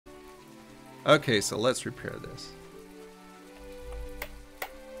Okay, so let's repair this.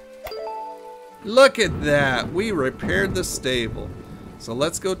 Look at that. We repaired the stable. So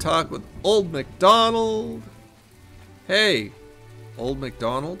let's go talk with Old MacDonald. Hey, Old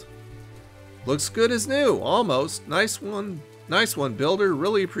MacDonald. Looks good as new, almost. Nice one, builder.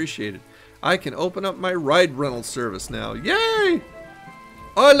 Really appreciate it. I can open up my ride rental service now. Yay!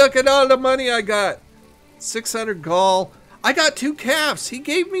 Oh, look at all the money I got. 600 gall. I got 2 calves. He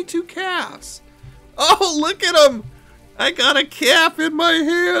gave me 2 calves. Oh, look at him. I got a calf in my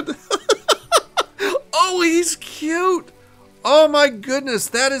hand. Oh, he's cute. Oh my goodness,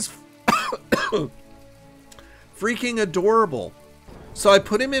 that is freaking adorable. So I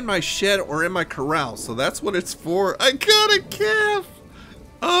put him in my shed or in my corral, so that's what it's for. I got a calf.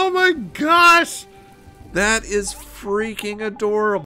 Oh my gosh. That is freaking adorable.